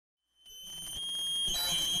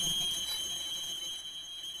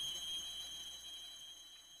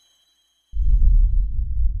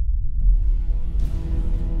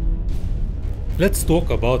Let's talk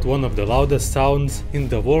about one of the loudest sounds in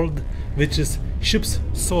the world, which is ship's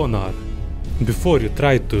sonar. Before you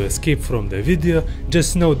try to escape from the video,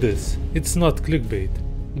 just know this, it's not clickbait.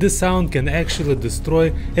 This sound can actually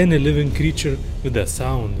destroy any living creature with a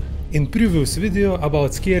sound. In previous video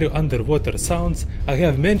about scary underwater sounds, I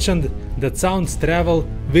have mentioned that sounds travel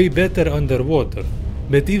way better underwater.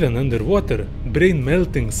 But even underwater,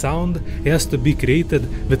 brain-melting sound has to be created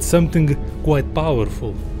with something quite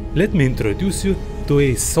powerful. Let me introduce you to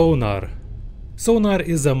a sonar. Sonar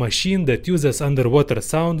is a machine that uses underwater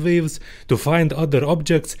sound waves to find other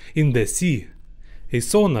objects in the sea. A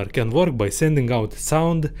sonar can work by sending out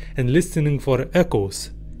sound and listening for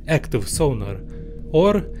echoes, active sonar,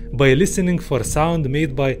 or by listening for sound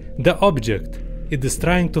made by the object it is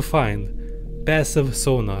trying to find, passive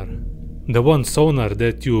sonar. The one sonar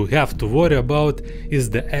that you have to worry about is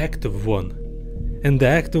the active one. And the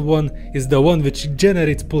active one is the one which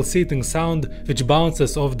generates pulsating sound which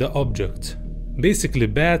bounces off the object. Basically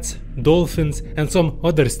bats, dolphins and some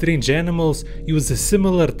other strange animals use a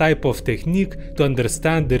similar type of technique to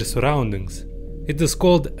understand their surroundings. It is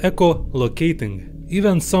called echolocating.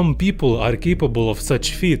 Even some people are capable of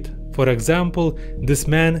such feat. For example, this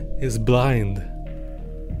man is blind.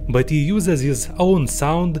 But he uses his own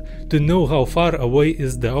sound to know how far away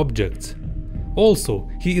is the object. Also,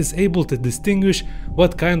 he is able to distinguish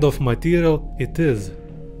what kind of material it is.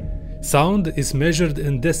 Sound is measured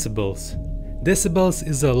in decibels. Decibels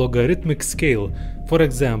is a logarithmic scale. For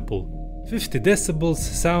example, 50 decibels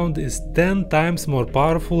sound is 10 times more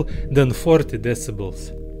powerful than 40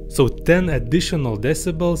 decibels. So 10 additional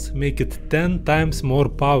decibels make it 10 times more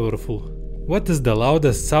powerful. What is the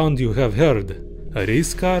loudest sound you have heard? A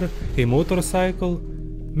race car? A motorcycle?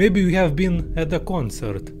 Maybe you have been at a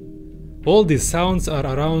concert. All these sounds are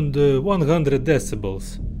around 100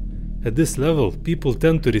 decibels. At this level, people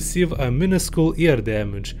tend to receive a minuscule ear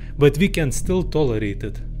damage, but we can still tolerate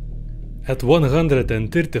it. At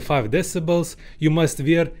 135 decibels, you must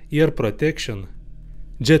wear ear protection.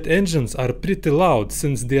 Jet engines are pretty loud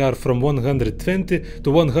since they are from 120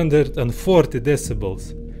 to 140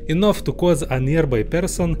 decibels, enough to cause a nearby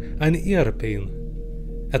person an ear pain.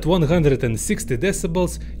 At 160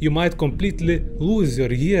 decibels, you might completely lose your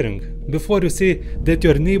hearing. Before you say that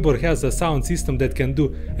your neighbor has a sound system that can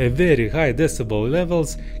do a very high decibel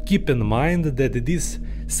levels, keep in mind that these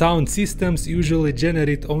sound systems usually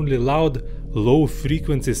generate only loud,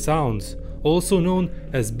 low-frequency sounds, also known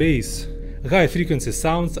as bass. High-frequency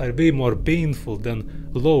sounds are way more painful than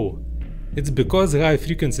low. It's because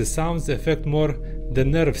high-frequency sounds affect more the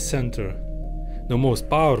nerve center. The most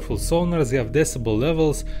powerful sonars have decibel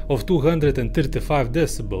levels of 235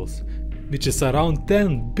 decibels, which is around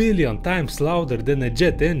 10 billion times louder than a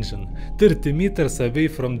jet engine, 30 meters away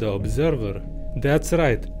from the observer. That's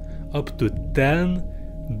right, up to 10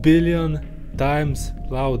 billion times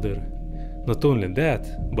louder. Not only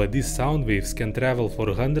that, but these sound waves can travel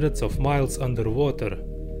for hundreds of miles underwater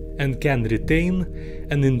and can retain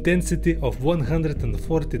an intensity of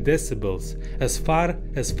 140 decibels as far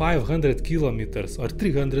as 500 kilometers or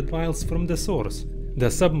 300 miles from the source.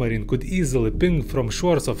 The submarine could easily ping from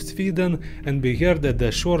shores of Sweden and be heard at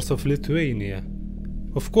the shores of Lithuania.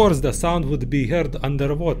 Of course, the sound would be heard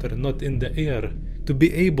underwater, not in the air. To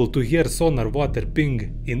be able to hear sonar water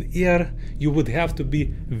ping in air, you would have to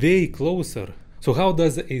be way closer. So how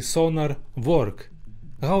does a sonar work?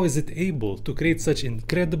 How is it able to create such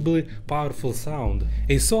incredibly powerful sound?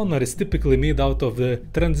 A sonar is typically made out of the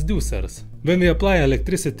transducers. When we apply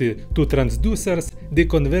electricity to transducers, they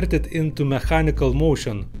convert it into mechanical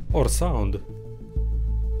motion or sound.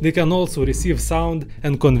 They can also receive sound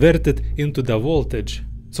and convert it into the voltage.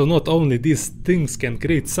 So not only these things can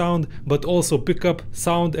create sound, but also pick up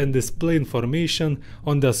sound and display information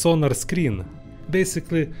on the sonar screen.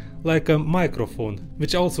 Basically like a microphone,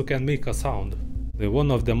 which also can make a sound.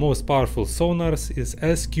 One of the most powerful sonars is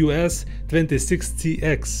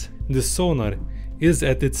SQS-26CX. This sonar is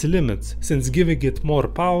at its limits, since giving it more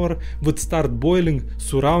power would start boiling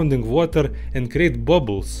surrounding water and create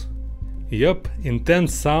bubbles. Yup,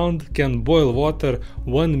 intense sound can boil water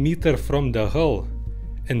 1 meter from the hull.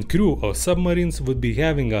 And crew of submarines would be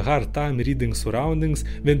having a hard time reading surroundings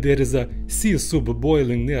when there is a sea soup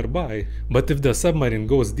boiling nearby. But if the submarine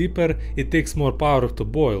goes deeper, it takes more power to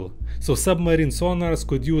boil. So submarine sonars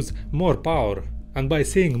could use more power. And by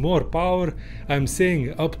saying more power, I'm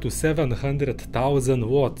saying up to 700,000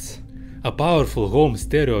 watts. A powerful home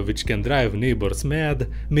stereo which can drive neighbors mad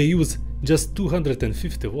may use just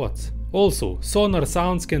 250 watts. Also, sonar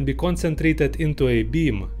sounds can be concentrated into a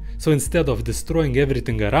beam. So instead of destroying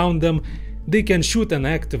everything around them, they can shoot an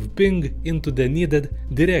active ping into the needed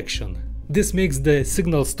direction. This makes the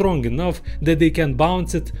signal strong enough that they can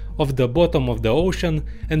bounce it off the bottom of the ocean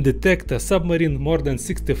and detect a submarine more than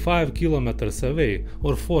 65 kilometers away,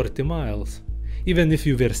 or 40 miles. Even if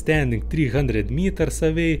you were standing 300 meters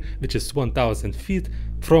away, which is 1000 feet,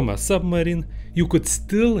 from a submarine, you could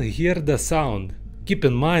still hear the sound. Keep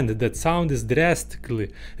in mind that sound is drastically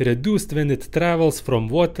reduced when it travels from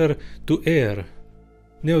water to air.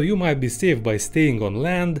 Now you might be safe by staying on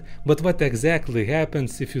land, but what exactly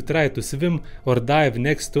happens if you try to swim or dive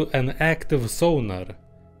next to an active sonar?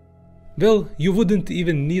 Well, you wouldn't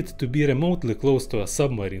even need to be remotely close to a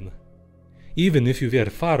submarine. Even if you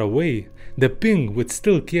were far away, the ping would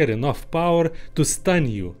still carry enough power to stun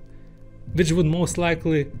you, which would most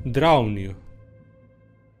likely drown you.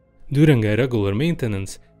 During a regular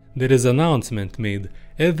maintenance, there is an announcement made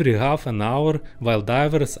every half an hour while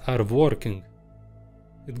divers are working.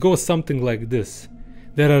 It goes something like this: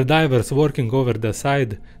 there are divers working over the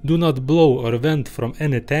side, do not blow or vent from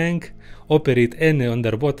any tank, operate any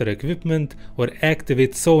underwater equipment, or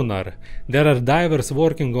activate sonar. There are divers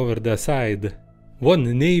working over the side. One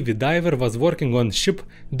Navy diver was working on ship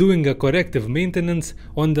doing a corrective maintenance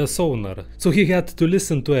on the sonar, so he had to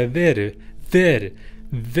listen to a very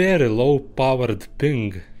low powered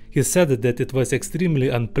ping. He said that it was extremely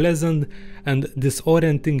unpleasant and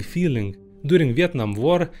disorienting feeling. During Vietnam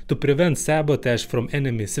War, to prevent sabotage from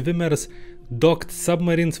enemy swimmers, docked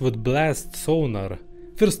submarines would blast sonar.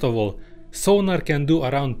 First of all, sonar can do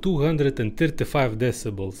around 235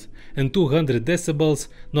 decibels, and 200 decibels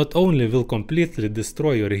not only will completely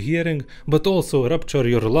destroy your hearing, but also rupture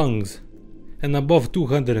your lungs. And above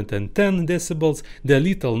 210 decibels, the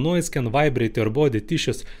lethal noise can vibrate your body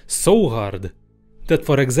tissues so hard that,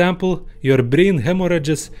 for example, your brain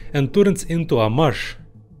hemorrhages and turns into a mush.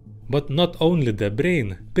 But not only the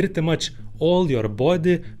brain, pretty much all your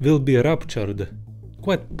body will be ruptured.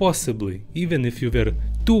 Quite possibly, even if you were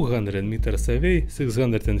 200 meters away,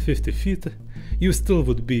 650 feet, you still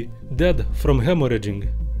would be dead from hemorrhaging.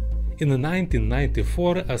 In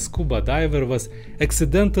 1994, a scuba diver was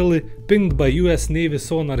accidentally pinged by US Navy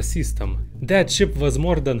sonar system. That ship was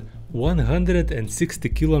more than 160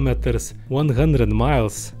 kilometers, 100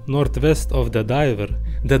 miles northwest of the diver.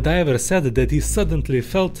 The diver said that he suddenly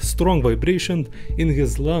felt strong vibration in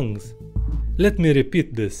his lungs. Let me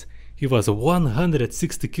repeat this. He was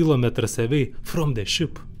 160 kilometers away from the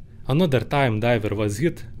ship. Another time diver was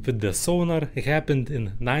hit with the sonar happened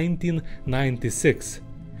in 1996.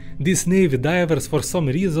 These Navy divers for some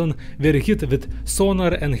reason were hit with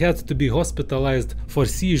sonar and had to be hospitalized for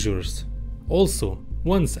seizures. Also,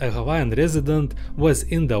 once a Hawaiian resident was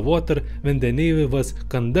in the water when the Navy was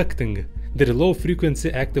conducting their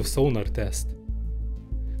low-frequency active sonar test.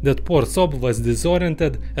 That poor sob was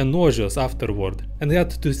disoriented and nauseous afterward and had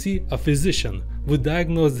to see a physician who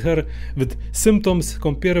diagnosed her with symptoms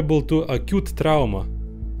comparable to acute trauma.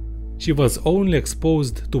 She was only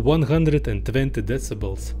exposed to 120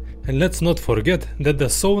 decibels. And let's not forget that the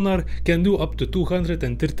sonar can do up to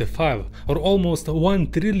 235 or almost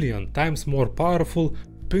 1 trillion times more powerful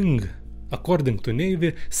ping. According to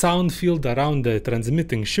Navy, sound field around the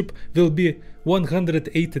transmitting ship will be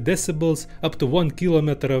 180 decibels up to 1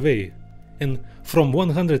 kilometer away, and from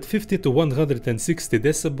 150 to 160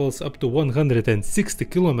 decibels up to 160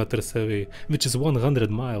 kilometers away, which is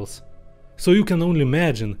 100 miles. So you can only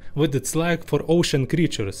imagine what it's like for ocean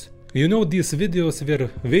creatures. You know these videos where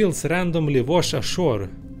whales randomly wash ashore?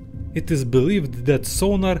 It is believed that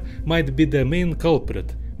sonar might be the main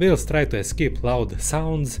culprit. Whales try to escape loud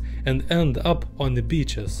sounds and end up on the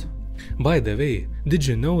beaches. By the way, did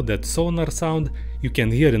you know that sonar sound you can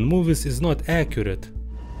hear in movies is not accurate?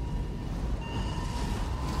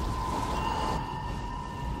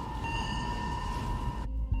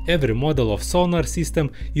 Every model of sonar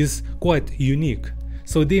system is quite unique.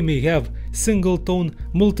 So they may have single tone,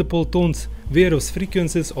 multiple tones, various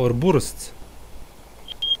frequencies or bursts.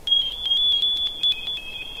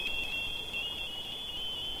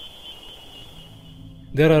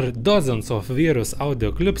 There are dozens of various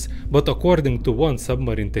audio clips, but according to one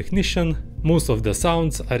submarine technician, most of the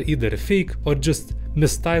sounds are either fake or just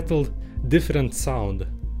mistitled different sound.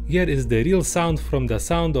 Here is the real sound from the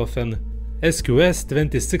sound of an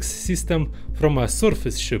SQS-26 system from a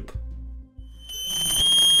surface ship.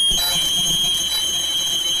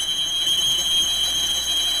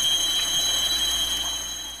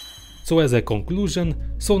 So as a conclusion,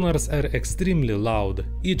 sonars are extremely loud.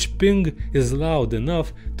 Each ping is loud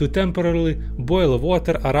enough to temporarily boil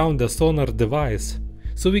water around the sonar device.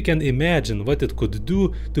 So we can imagine what it could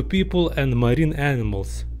do to people and marine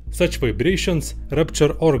animals. Such vibrations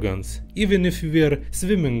rupture organs. Even if we were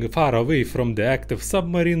swimming far away from the active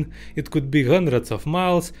submarine, it could be hundreds of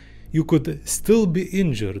miles, you could still be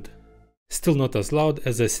injured. Still not as loud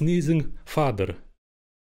as a sneezing father.